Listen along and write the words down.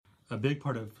a big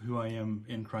part of who I am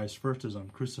in Christ first is I'm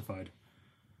crucified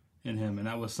in him. And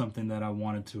that was something that I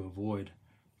wanted to avoid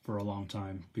for a long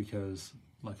time because,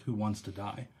 like, who wants to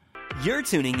die? You're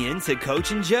tuning in to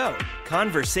Coach and Joe,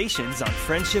 conversations on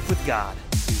friendship with God.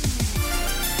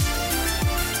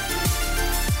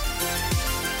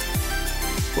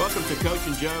 Welcome to Coach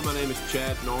and Joe. My name is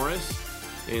Chad Norris,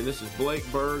 and this is Blake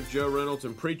Berg, Joe Reynolds,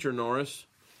 and Preacher Norris.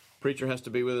 Preacher has to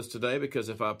be with us today because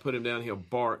if I put him down, he'll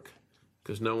bark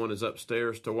because no one is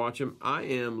upstairs to watch him. I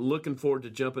am looking forward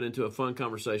to jumping into a fun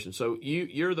conversation. So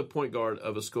you're the point guard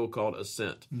of a school called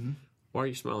Ascent. Mm-hmm. Why are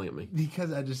you smiling at me?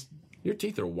 Because I just... Your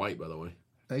teeth are white, by the way.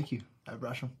 Thank you. I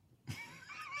brush them.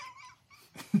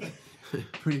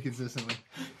 Pretty consistently.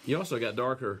 You also got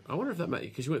darker. I wonder if that might...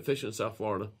 Because you went fishing in South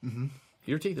Florida. Mm-hmm.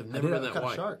 Your teeth have never been that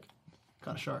white.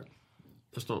 Caught a shark.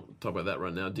 Let's not talk about that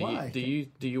right now. Why? Do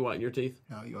you whiten your teeth?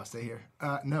 No, you want to stay here.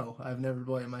 No, I've never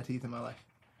whitened my teeth in my life.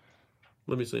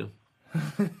 Let me see them.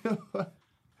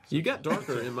 You got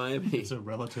darker in Miami. It's a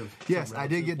relative. Yes, I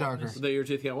did get darker. So your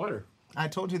teeth got whiter. I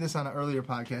told you this on an earlier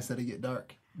podcast that I get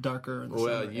darker in the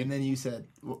summer. And then you said,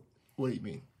 what do you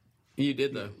mean? You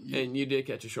did, though. And you did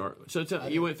catch a shark. So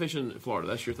you went fishing in Florida.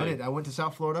 That's your thing. I did. I went to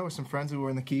South Florida with some friends who were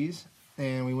in the Keys,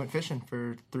 and we went fishing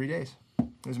for 3 days.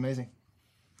 It was amazing.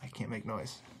 I can't make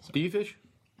noise. Do you fish?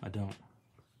 I don't.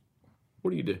 What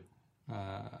do you do?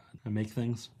 I make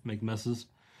things, make messes,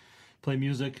 play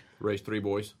music. Raise 3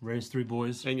 boys. Raise 3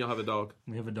 boys. And you'll have a dog.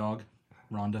 We have a dog,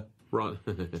 Rhonda.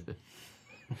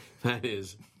 That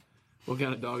is. What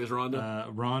kind of dog is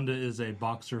Rhonda? Rhonda is a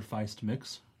boxer feist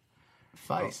mix.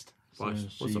 Feist?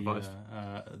 Feist. What's a feist?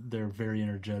 They're very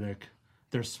energetic.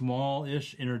 They're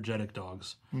small-ish, energetic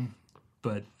dogs.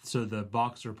 But so the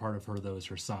boxer part of her, though, is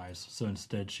her size. So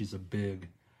instead, she's a big,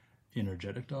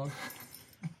 energetic dog,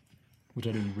 which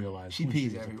I didn't realize. She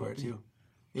pees everywhere, too.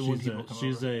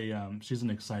 She's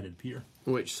an excited peer.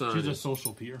 Which son? She's a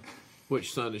social peer.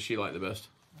 Which son does she like the best?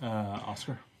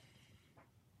 Oscar.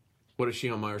 What is she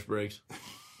on Myers-Briggs?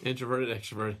 Introverted,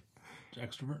 extroverted?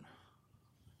 Extrovert.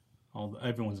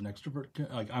 Everyone's an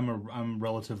extrovert. Like I'm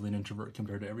relatively an introvert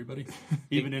compared to everybody.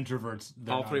 Even introverts.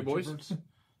 All 3 boys? Introverts.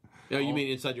 Oh, you mean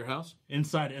inside your house?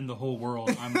 Inside in the whole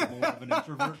world, I'm more of an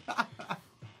introvert.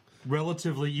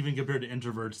 Relatively, even compared to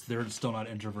introverts, they're still not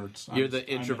introverts. You're the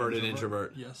introverted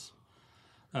introvert. Yes.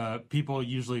 People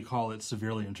usually call it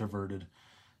severely introverted.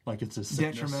 Like it's a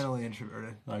sickness. Detrimentally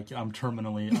introverted. Like I'm a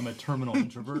terminal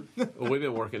introvert. Well, we've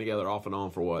been working together off and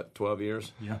on for what, 12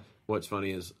 years? Yeah. What's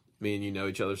funny is me and you know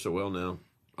each other so well now.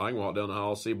 I can walk down the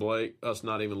hall, see Blake, us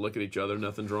not even look at each other,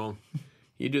 nothing's wrong.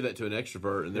 You do that to an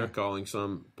extrovert, and they're calling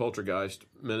some poltergeist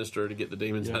minister to get the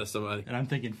demons out of somebody. And I'm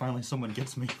thinking, finally, someone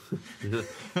gets me.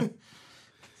 Sorry.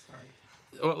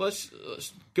 Well, let's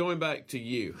going back to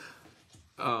you.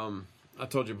 I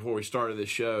told you before we started this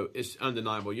show, it's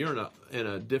undeniable. You're in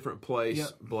a different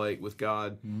place, Blake, with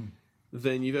God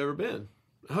than you've ever been.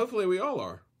 Hopefully, we all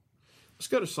are. Let's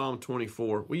go to Psalm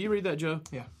 24. Will you read that, Joe?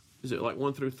 Yeah. Is it like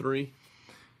 1 through 3?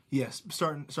 Yes.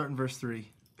 Starting verse 3.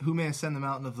 Who may ascend the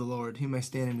mountain of the Lord? Who may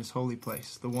stand in his holy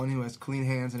place? The one who has clean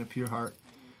hands and a pure heart,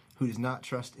 who does not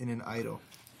trust in an idol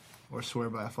or swear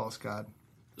by a false god.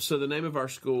 So the name of our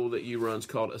school that you run is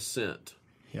called Ascent.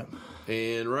 Yep.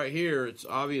 And right here, it's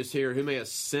obvious here, who may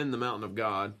ascend the mountain of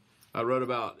God. I wrote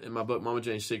about, in my book, Mama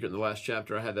Jane's Secret, in the last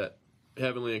chapter, I had that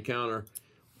heavenly encounter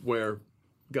where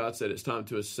God said it's time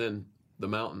to ascend the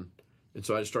mountain. And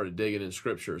so I just started digging in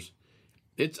scriptures.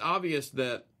 It's obvious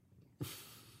that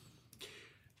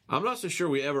I'm not so sure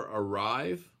we ever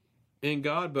arrive in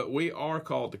God, but we are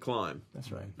called to climb. That's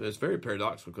right. It's very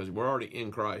paradoxical because we're already in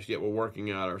Christ, yet we're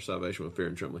working out our salvation with fear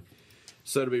and trembling.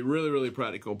 So to be really, really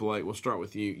practical, Blake, we'll start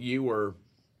with you.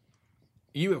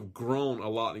 You have grown a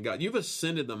lot in God. You've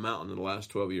ascended the mountain in the last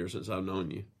 12 years since I've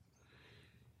known you.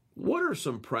 What are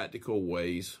some practical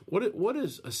ways? What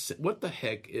the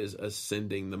heck is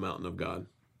ascending the mountain of God?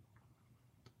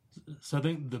 So I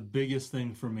think the biggest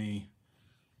thing for me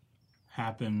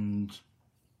happened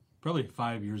probably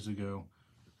 5 years ago.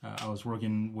 I was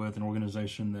working with an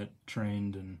organization that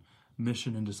trained in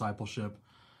mission and discipleship.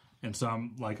 And so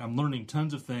I'm learning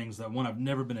tons of things that, one, I've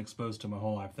never been exposed to my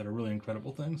whole life that are really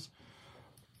incredible things.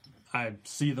 I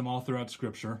see them all throughout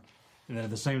Scripture. And then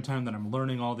at the same time that I'm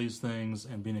learning all these things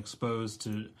and being exposed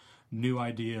to new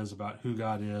ideas about who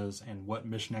God is and what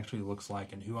mission actually looks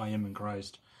like and who I am in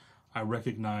Christ, I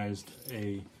recognized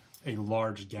a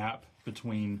large gap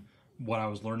between what I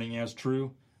was learning as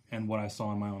true and what I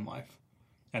saw in my own life.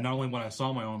 And not only what I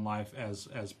saw in my own life as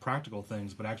practical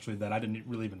things, but actually that I didn't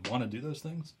really even want to do those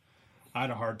things. I had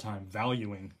a hard time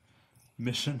valuing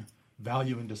mission,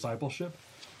 valuing discipleship,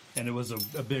 And it was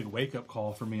a big wake-up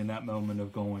call for me in that moment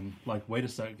of going, like, wait a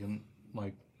second,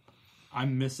 like,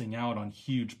 I'm missing out on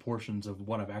huge portions of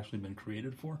what I've actually been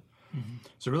created for. Mm-hmm.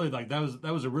 So really, like, that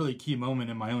was a really key moment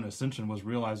in my own ascension, was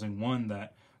realizing, one,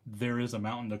 that there is a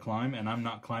mountain to climb, and I'm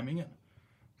not climbing it.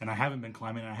 And I haven't been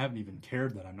climbing it. I haven't even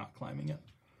cared that I'm not climbing it.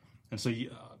 And so,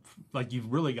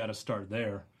 you've really got to start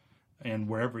there. And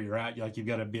wherever you're at, like, you've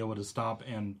got to be able to stop,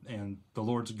 and the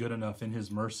Lord's good enough in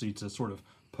His mercy to sort of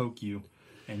poke you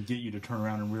and get you to turn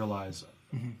around and realize,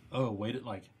 oh, wait,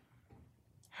 like,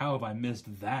 how have I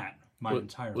missed that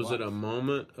entire life? Was it a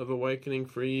moment of awakening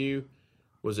for you?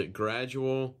 Was it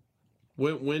gradual?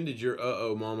 When did your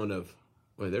moment of,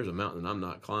 wait, there's a mountain I'm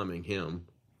not climbing him?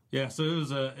 Yeah, so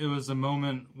it was a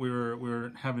moment we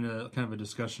were having a kind of a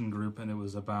discussion group, and it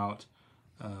was about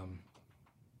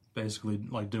basically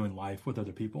like doing life with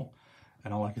other people.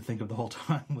 And all I could think of the whole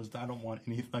time was, I don't want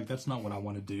anything, like, that's not what I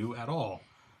want to do at all.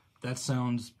 That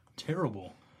sounds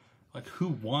terrible. Like, who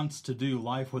wants to do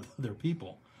life with other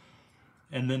people?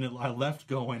 And then I left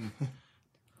going,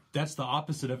 that's the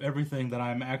opposite of everything that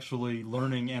I'm actually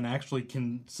learning and actually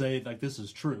can say, like, this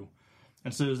is true.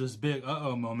 And so there's this big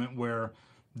moment where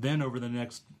then over the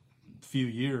next few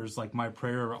years, like, my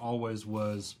prayer always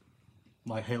was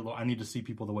like, hey, Lord, I need to see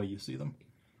people the way you see them.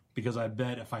 Because I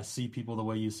bet if I see people the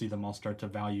way you see them, I'll start to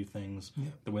value things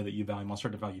the way that you value them. I'll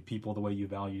start to value people the way you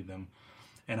value them.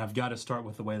 And I've got to start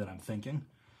with the way that I'm thinking.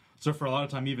 So for a lot of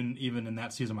time, even in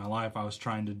that season of my life, I was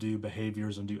trying to do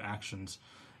behaviors and do actions.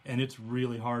 And it's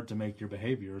really hard to make your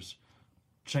behaviors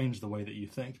change the way that you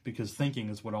think, because thinking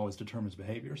is what always determines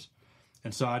behaviors.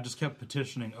 And so I just kept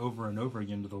petitioning over and over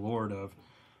again to the Lord of,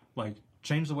 like,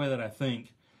 change the way that I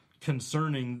think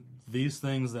concerning these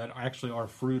things that actually are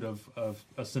fruit of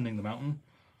ascending the mountain,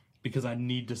 because I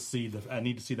need to see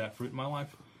that fruit in my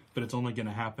life. But it's only going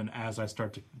to happen as I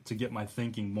start to get my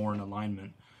thinking more in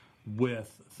alignment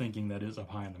with thinking that is up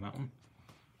high in the mountain.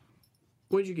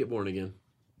 When did you get born again?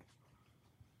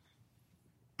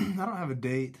 I don't have a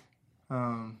date,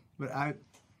 but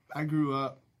I grew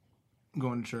up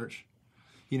going to church,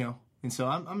 and so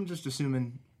I'm just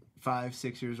assuming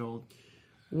 5-6 years old.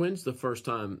 When's the first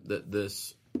time that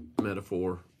this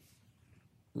metaphor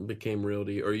became real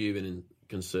to you, or you even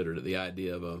considered it, the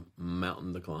idea of a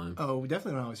mountain to climb? Oh,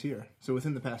 definitely when I was here. So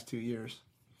within the past 2 years.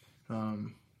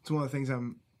 It's one of the things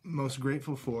I'm most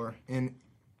grateful for. And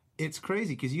it's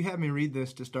crazy because you had me read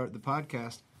this to start the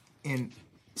podcast, and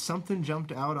something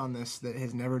jumped out on this that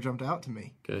has never jumped out to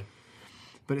me. Okay.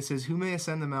 But it says, who may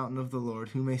ascend the mountain of the Lord?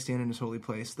 Who may stand in his holy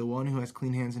place? The one who has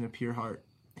clean hands and a pure heart,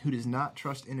 who does not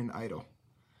trust in an idol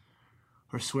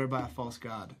or swear by a false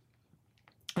god.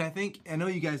 And I know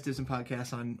you guys did some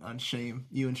podcasts on shame.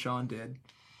 You and Sean did.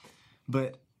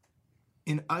 But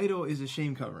an idol is a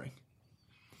shame covering.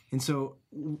 And so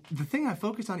the thing I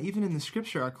focus on, even in the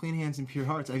scripture, are clean hands and pure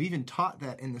hearts. I've even taught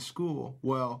that in the school.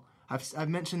 Well, I've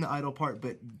mentioned the idol part,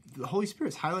 but the Holy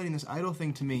Spirit's highlighting this idol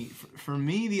thing to me. For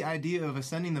me, the idea of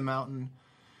ascending the mountain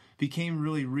became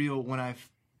really real when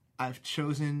I've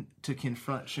chosen to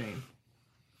confront shame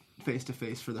face to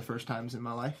face for the first times in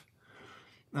my life.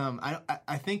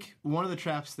 I think one of the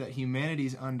traps that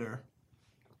humanity's under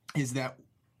is that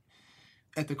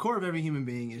at the core of every human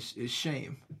being is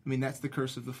shame. I mean, that's the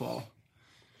curse of the fall.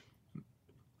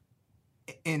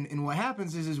 And what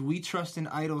happens is we trust in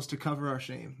idols to cover our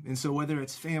shame. And so whether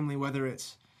it's family, whether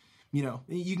it's,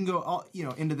 you can go all,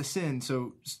 into the sin.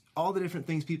 So all the different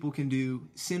things people can do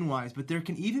sin-wise, but there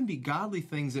can even be godly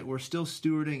things that we're still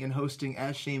stewarding and hosting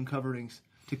as shame coverings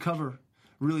to cover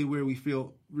really where we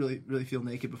really feel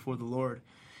naked before the Lord.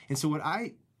 And so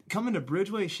coming to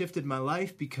Bridgeway shifted my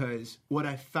life, because what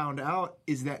I found out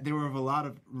is that there were a lot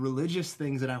of religious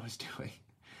things that I was doing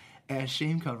as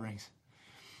shame coverings.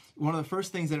 One of the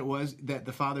first things that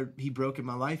the Father, he broke in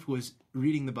my life was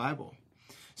reading the Bible.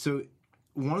 So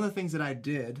one of the things that I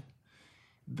did,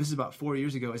 this is about 4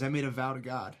 years ago, is I made a vow to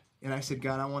God. And I said,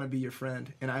 God, I want to be your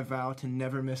friend. And I vow to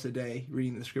never miss a day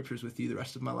reading the scriptures with you the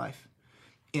rest of my life.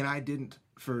 And I didn't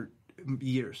for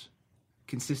years,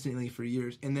 consistently for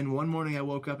years. And then one morning I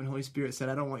woke up and Holy Spirit said,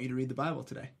 I don't want you to read the Bible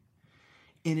today.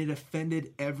 And it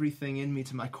offended everything in me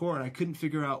to my core. And I couldn't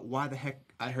figure out why the heck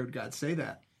I heard God say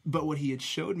that. But what he had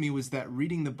showed me was that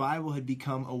reading the Bible had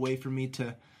become a way for me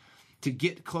to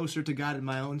get closer to God in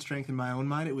my own strength and my own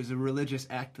mind. It was a religious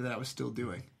act that I was still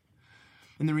doing.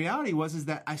 And the reality was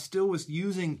that I still was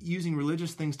using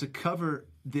religious things to cover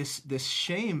this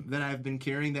shame that I've been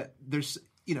carrying, that there's,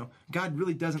 God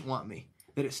really doesn't want me,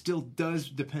 that it still does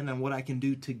depend on what I can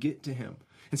do to get to him.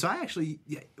 And so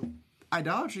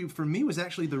idolatry for me was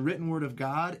actually the written word of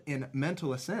God and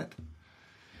mental assent.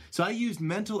 So I used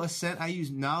mental assent, I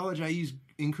used knowledge, I used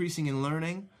increasing in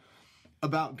learning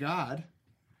about God,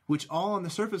 which all on the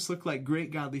surface looked like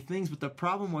great godly things, but the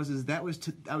problem was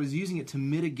I was using it to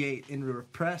mitigate and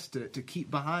repress, to keep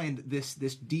behind this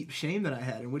deep shame that I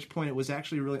had, at which point it was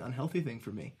actually a really unhealthy thing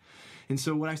for me. And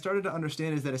so what I started to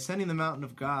understand is that ascending the mountain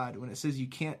of God, when it says you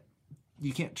can't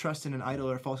trust in an idol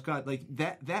or a false god, like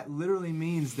that literally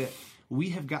means that we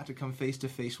have got to come face to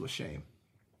face with shame.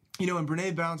 In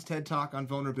Brené Brown's TED Talk on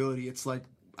vulnerability, it's like,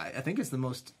 I think it's the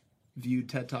most viewed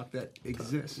TED Talk that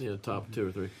exists. Yeah, top 2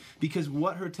 or 3. Because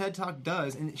what her TED Talk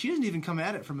does, and she doesn't even come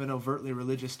at it from an overtly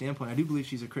religious standpoint. I do believe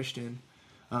she's a Christian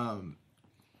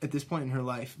at this point in her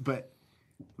life. But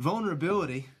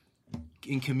vulnerability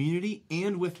in community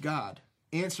and with God,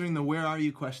 answering the where are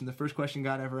you question, the first question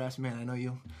God ever asked man. I know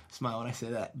you'll smile when I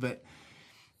say that. But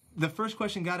the first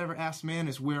question God ever asked man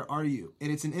is, where are you?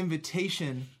 And it's an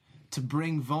invitation to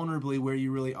bring vulnerably where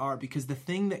you really are, because the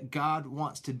thing that God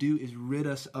wants to do is rid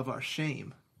us of our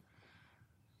shame.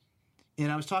 And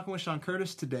I was talking with Sean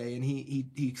Curtis today, and he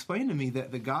explained to me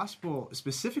that the gospel,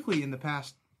 specifically in the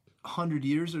past 100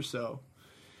 years or so,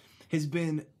 has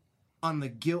been on the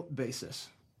guilt basis,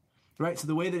 right? So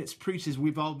the way that it's preached is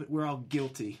we're all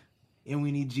guilty, and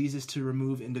we need Jesus to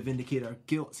remove and to vindicate our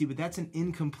guilt. See, but that's an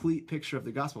incomplete picture of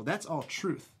the gospel. That's all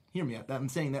truth. Hear me out. I'm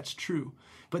saying that's true.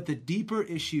 But the deeper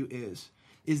issue is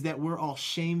that we're all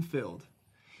shame-filled,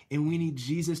 and we need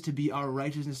Jesus to be our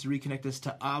righteousness to reconnect us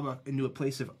to Abba into a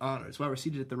place of honor. That's why we're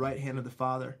seated at the right hand of the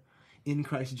Father in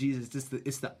Christ Jesus.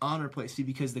 It's the honor place. See,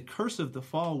 because the curse of the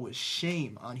fall was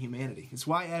shame on humanity. It's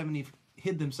why Adam and Eve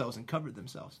hid themselves and covered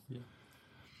themselves. Yeah.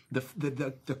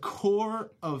 The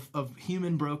core of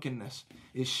human brokenness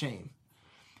is shame.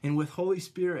 And with Holy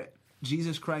Spirit,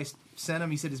 Jesus Christ sent him.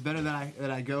 He said, it's better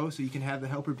that I go so you can have the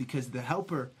helper, because the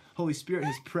helper, Holy Spirit,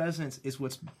 his presence is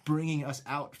what's bringing us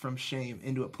out from shame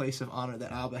into a place of honor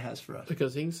that Abba has for us.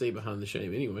 Because he can see behind the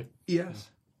shame anyway. Yes.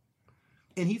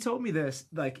 And he told me this,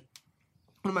 like,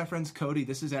 one of my friends, Cody,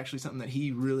 this is actually something that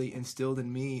he really instilled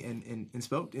in me and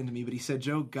spoke into me, but he said,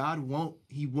 Joe, God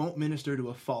won't minister to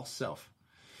a false self,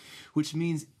 which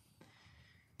means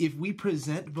if we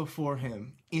present before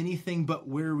him anything but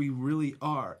where we really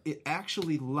are, it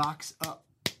actually locks up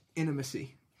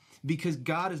intimacy, because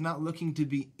God is not looking to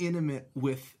be intimate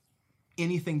with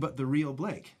anything but the real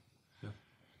Blake,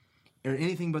 or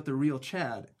anything but the real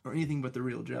Chad, or anything but the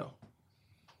real Joe.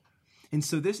 And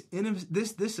so this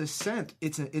ascent,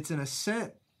 it's an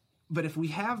ascent. But if we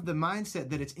have the mindset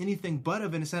that it's anything but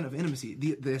of an ascent of intimacy,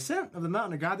 the ascent of the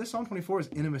mountain of God, this Psalm 24 is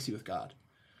intimacy with God,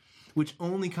 which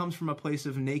only comes from a place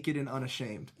of naked and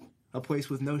unashamed, a place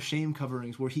with no shame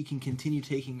coverings where he can continue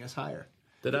taking us higher.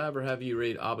 Did I ever have you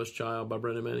read Abba's Child by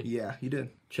Brendan Manning? Yeah, you did.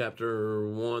 Chapter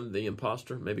 1, The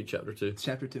Imposter, maybe chapter 2.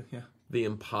 Chapter 2, yeah. The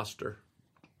Imposter.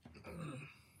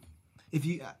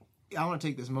 I want to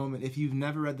take this moment. If you've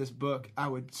never read this book, I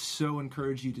would so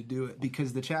encourage you to do it,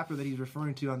 because the chapter that he's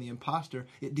referring to on the imposter,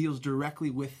 it deals directly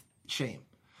with shame.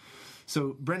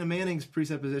 So Brendan Manning's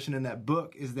presupposition in that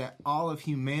book is that all of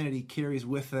humanity carries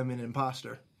with them an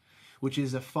imposter, which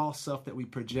is a false self that we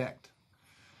project,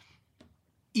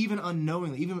 even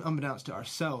unknowingly, even unbeknownst to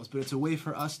ourselves. But it's a way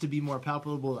for us to be more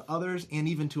palpable to others, and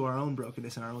even to our own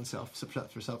brokenness and our own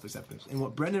for self-acceptance. And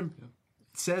what Brendan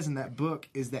says in that book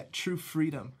is that true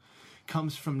freedom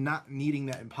comes from not needing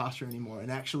that imposter anymore,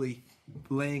 and actually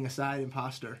laying aside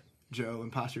imposter Joe,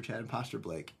 imposter Chad, imposter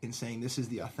Blake, and saying this is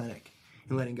the authentic,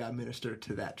 and letting God minister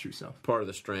to that true self. Part of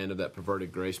the strand of that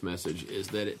perverted grace message is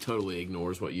that it totally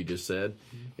ignores what you just said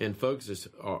and focuses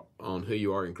on who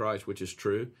you are in Christ, which is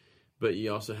true, but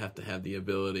you also have to have the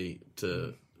ability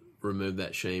to remove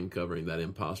that shame covering, that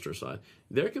imposter side.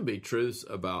 There can be truths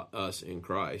about us in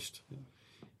Christ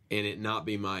and it not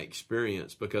be my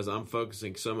experience, because I'm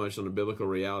focusing so much on the biblical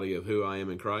reality of who I am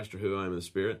in Christ or who I am in the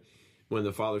Spirit, when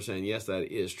the Father's saying, yes,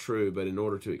 that is true, but in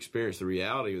order to experience the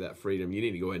reality of that freedom, you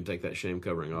need to go ahead and take that shame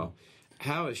covering off.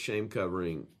 How has shame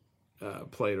covering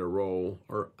played a role,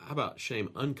 or how about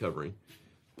shame uncovering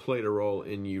played a role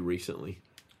in you recently,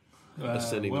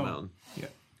 ascending the mountain? Yeah.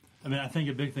 I mean, I think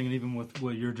a big thing, and even with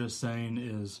what you're just saying,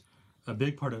 is a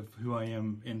big part of who I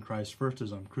am in Christ first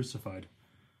is I'm crucified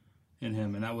in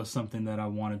him, and that was something that I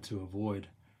wanted to avoid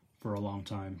for a long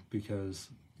time, because,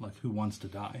 like, who wants to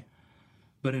die?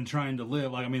 But in trying to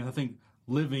live, I think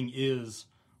living is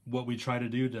what we try to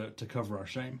do to cover our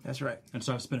shame. That's right. And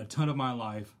so I've spent a ton of my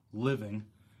life living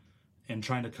and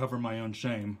trying to cover my own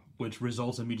shame, which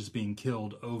results in me just being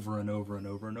killed over and over and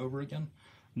over and over again,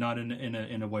 not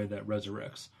in a way that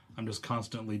resurrects. I'm just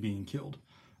constantly being killed.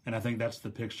 And I think that's the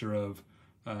picture of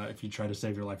if you try to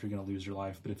save your life, you're going to lose your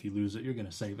life. But if you lose it, you're going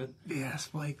to save it. Yes,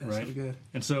 Blake, that's right? so good.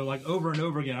 And so, like, over and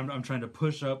over again, I'm trying to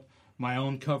push up my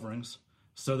own coverings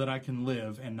so that I can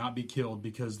live and not be killed,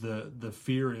 because the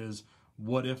fear is,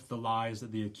 what if the lies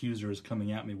that the accuser is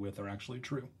coming at me with are actually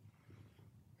true?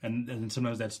 And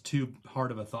sometimes that's too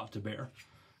hard of a thought to bear.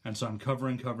 And so I'm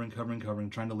covering,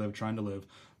 trying to live,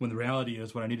 when the reality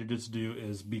is what I need to just do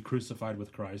is be crucified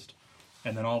with Christ.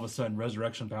 And then all of a sudden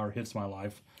resurrection power hits my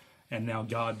life, and now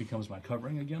God becomes my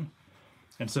covering again.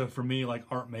 And so for me, like,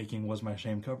 art making was my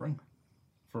shame covering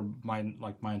for my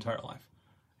entire life.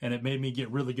 And it made me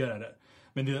get really good at it.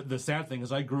 I mean, the sad thing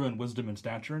is I grew in wisdom and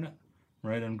stature in it,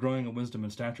 right? And growing in wisdom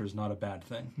and stature is not a bad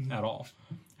thing at all.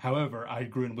 However, I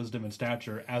grew in wisdom and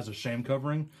stature as a shame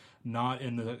covering, not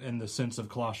in the sense of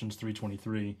Colossians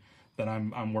 3:23, that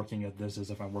I'm working at this as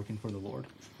if I'm working for the Lord.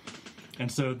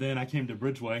 And so then I came to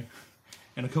Bridgeway,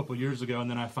 and a couple years ago, and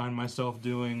then I find myself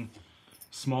doing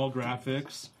small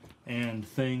graphics and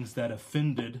things that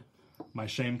offended my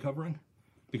shame covering,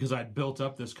 because I'd built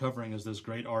up this covering as this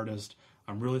great artist.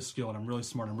 I'm really skilled, I'm really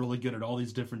smart, I'm really good at all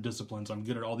these different disciplines, I'm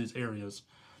good at all these areas.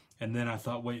 And then I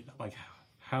thought, wait, like,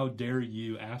 how dare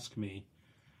you ask me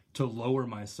to lower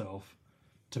myself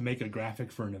to make a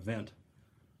graphic for an event?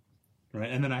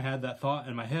 Right? And then I had that thought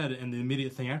in my head, and the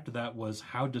immediate thing after that was,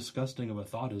 how disgusting of a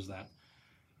thought is that?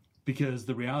 Because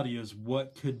the reality is,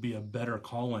 what could be a better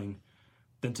calling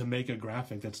than to make a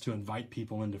graphic that's to invite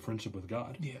people into friendship with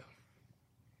God? Yeah.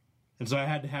 And so I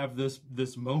had to have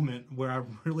this moment where I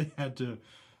really had to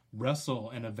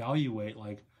wrestle and evaluate,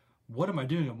 like, what am I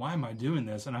doing and why am I doing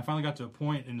this? And I finally got to a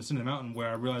point in Descending the Mountain where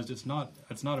I realized it's not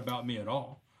about me at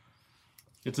all.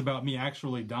 It's about me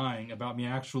actually dying, about me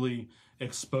actually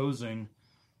exposing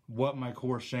what my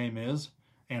core shame is,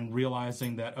 and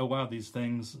realizing that, oh wow, these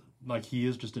things, like, he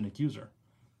is just an accuser.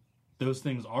 Those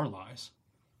things are lies.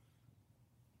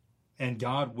 And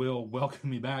God will welcome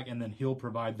me back, and then he'll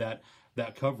provide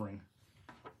that covering.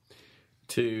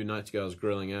 2 nights ago, I was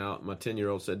grilling out. My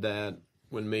 10-year-old said, "Dad,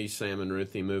 when me, Sam, and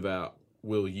Ruthie move out,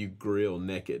 will you grill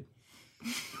naked?"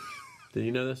 Did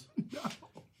you know this? No.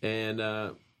 And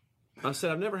I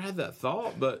said, I've never had that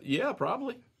thought, but yeah,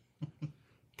 probably.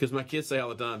 Because my kids say all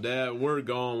the time, "Dad, when we're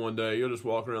gone one day, you'll just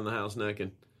walk around the house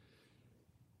naked."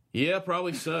 Yeah,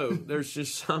 probably so. There's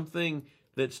just something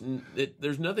there's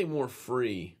nothing more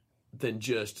free than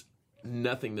just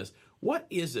nothingness. What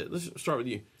is it? Let's start with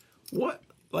you.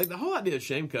 Like, the whole idea of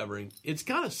shame covering, it's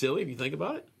kind of silly if you think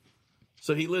about it.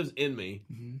 So he lives in me.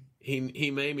 Mm-hmm. He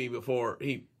made me before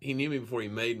he knew me before he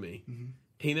made me. Mm-hmm.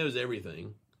 He knows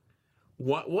everything.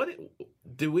 What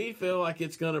do we feel like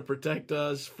it's going to protect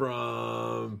us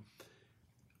from?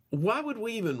 Why would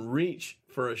we even reach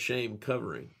for a shame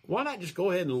covering? Why not just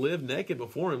go ahead and live naked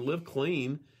before him, live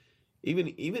clean, even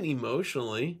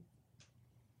emotionally?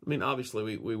 I mean,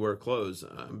 obviously we wear clothes.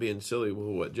 I'm being silly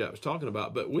with what Jeff was talking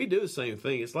about, but we do the same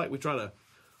thing. It's like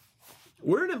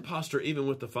we're an imposter even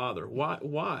with the Father. Why?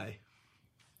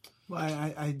 Well,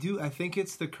 I think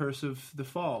it's the curse of the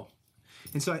fall.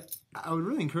 And so I would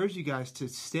really encourage you guys to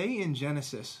stay in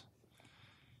Genesis.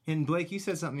 And Blake, you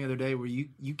said something the other day where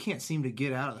you can't seem to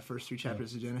get out of the first 3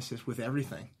 chapters of Genesis with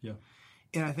everything. Yeah.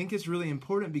 And I think it's really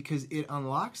important because it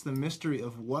unlocks the mystery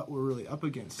of what we're really up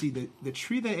against. See, the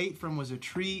tree they ate from was a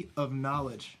tree of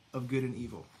knowledge of good and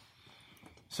evil.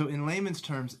 So in layman's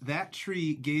terms, that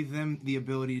tree gave them the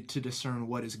ability to discern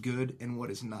what is good and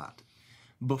what is not.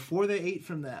 Before they ate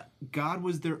from that, God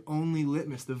was their only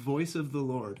litmus, the voice of the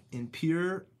Lord, in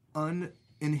pure,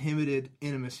 uninhibited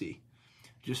intimacy.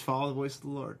 Just follow the voice of the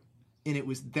Lord. And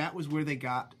that was where they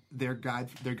got their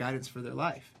guidance for their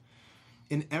life.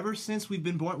 And ever since we've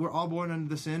been born, we're all born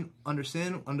under sin,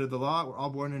 under the law. We're all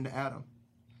born into Adam.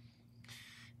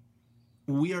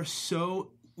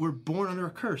 We're born under a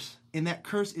curse. And that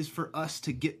curse is for us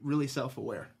to get really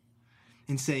self-aware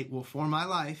and say, well, for my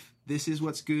life, this is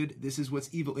what's good, this is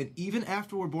what's evil. And even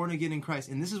after we're born again in Christ,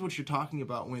 and this is what you're talking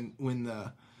about when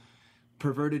the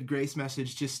perverted grace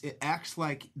message it acts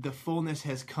like the fullness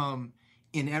has come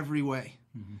in every way.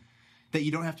 Mm-hmm. That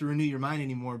you don't have to renew your mind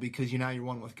anymore because you're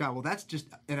one with God. Well, that's just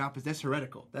that's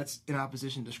heretical. That's in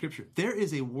opposition to Scripture. There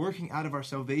is a working out of our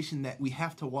salvation that we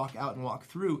have to walk out and walk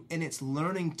through, and it's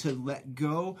learning to let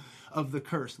go of the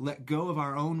curse, let go of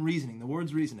our own reasoning. The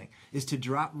word's reasoning is to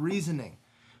drop reasoning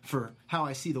for how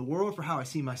I see the world, for how I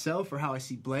see myself, for how I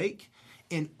see Blake,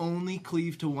 and only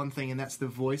cleave to one thing, and that's the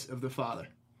voice of the Father,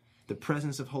 the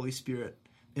presence of Holy Spirit,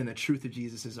 and the truth of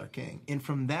Jesus is our King. And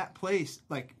from that place,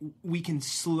 like, we can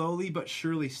slowly but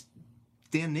surely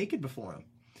stand naked before him.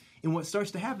 And what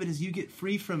starts to happen is you get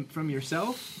free from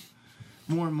yourself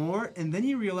more and more, and then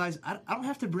you realize, I don't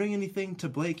have to bring anything to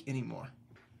Blake anymore.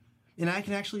 And I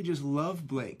can actually just love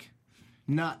Blake,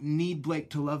 not need Blake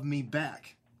to love me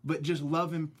back. but just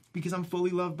love him because I'm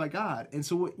fully loved by God. And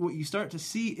so what you start to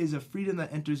see is a freedom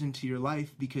that enters into your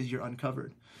life because you're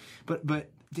uncovered. But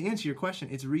to answer your question,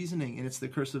 it's reasoning, and it's the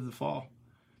curse of the fall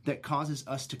that causes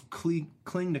us to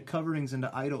cling to coverings and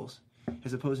to idols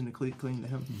as opposed to cling to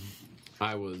him.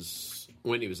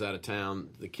 When he was out of town,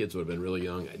 the kids would have been really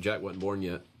young. Jack wasn't born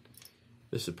yet.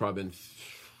 This had probably been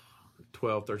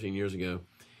 12, 13 years ago.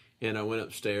 And I went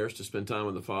upstairs to spend time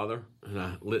with the Father, and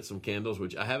I lit some candles,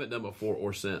 which I haven't done before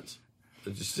or since.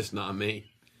 It's just not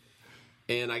me.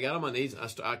 And I got on my knees.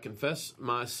 I confessed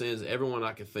my sins, everyone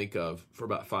I could think of, for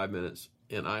about 5 minutes.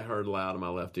 And I heard loud in my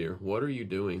left ear, "What are you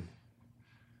doing?"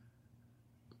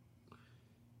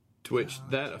 To which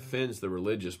that offends the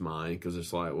religious mind, because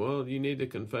it's like, well, you need to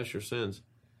confess your sins.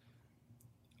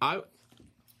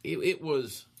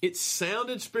 It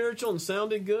sounded spiritual and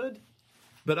sounded good,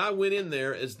 but I went in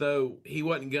there as though he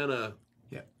wasn't gonna.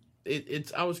 Yeah.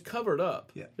 I was covered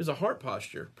up. Yeah. It was a heart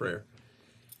posture prayer.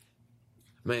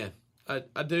 Man,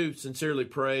 I do sincerely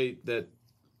pray that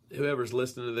whoever's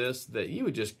listening to this, that you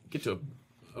would just get to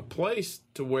a place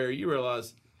to where you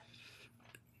realize,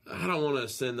 I don't want to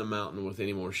ascend the mountain with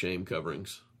any more shame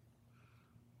coverings.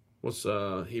 What's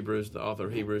Hebrews? The author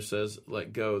of Hebrews says,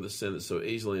 "Let go of the sin that so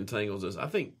easily entangles us." I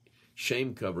think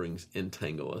shame coverings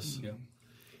entangle us,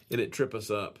 and it trip us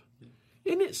up.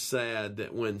 Isn't it sad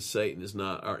that when Satan is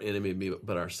not our enemy,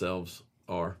 but ourselves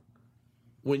are?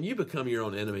 When you become your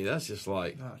own enemy, that's just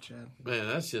like, oh, Chad, man,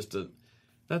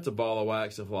 that's a ball of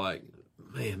wax of like,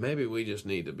 man, maybe we just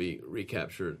need to be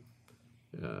recaptured.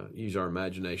 Use our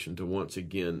imagination to once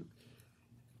again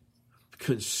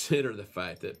consider the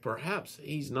fact that perhaps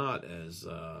he's not as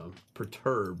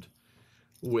perturbed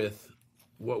with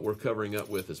what we're covering up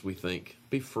with as we think.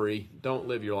 Be free. Don't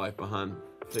live your life behind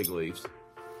fig leaves.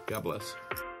 God bless.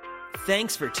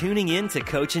 Thanks for tuning in to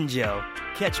Coach and Joe.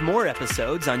 Catch more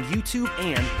episodes on YouTube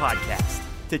and podcast.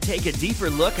 To take a deeper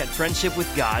look at friendship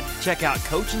with God, check out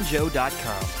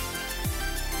coachandjoe.com.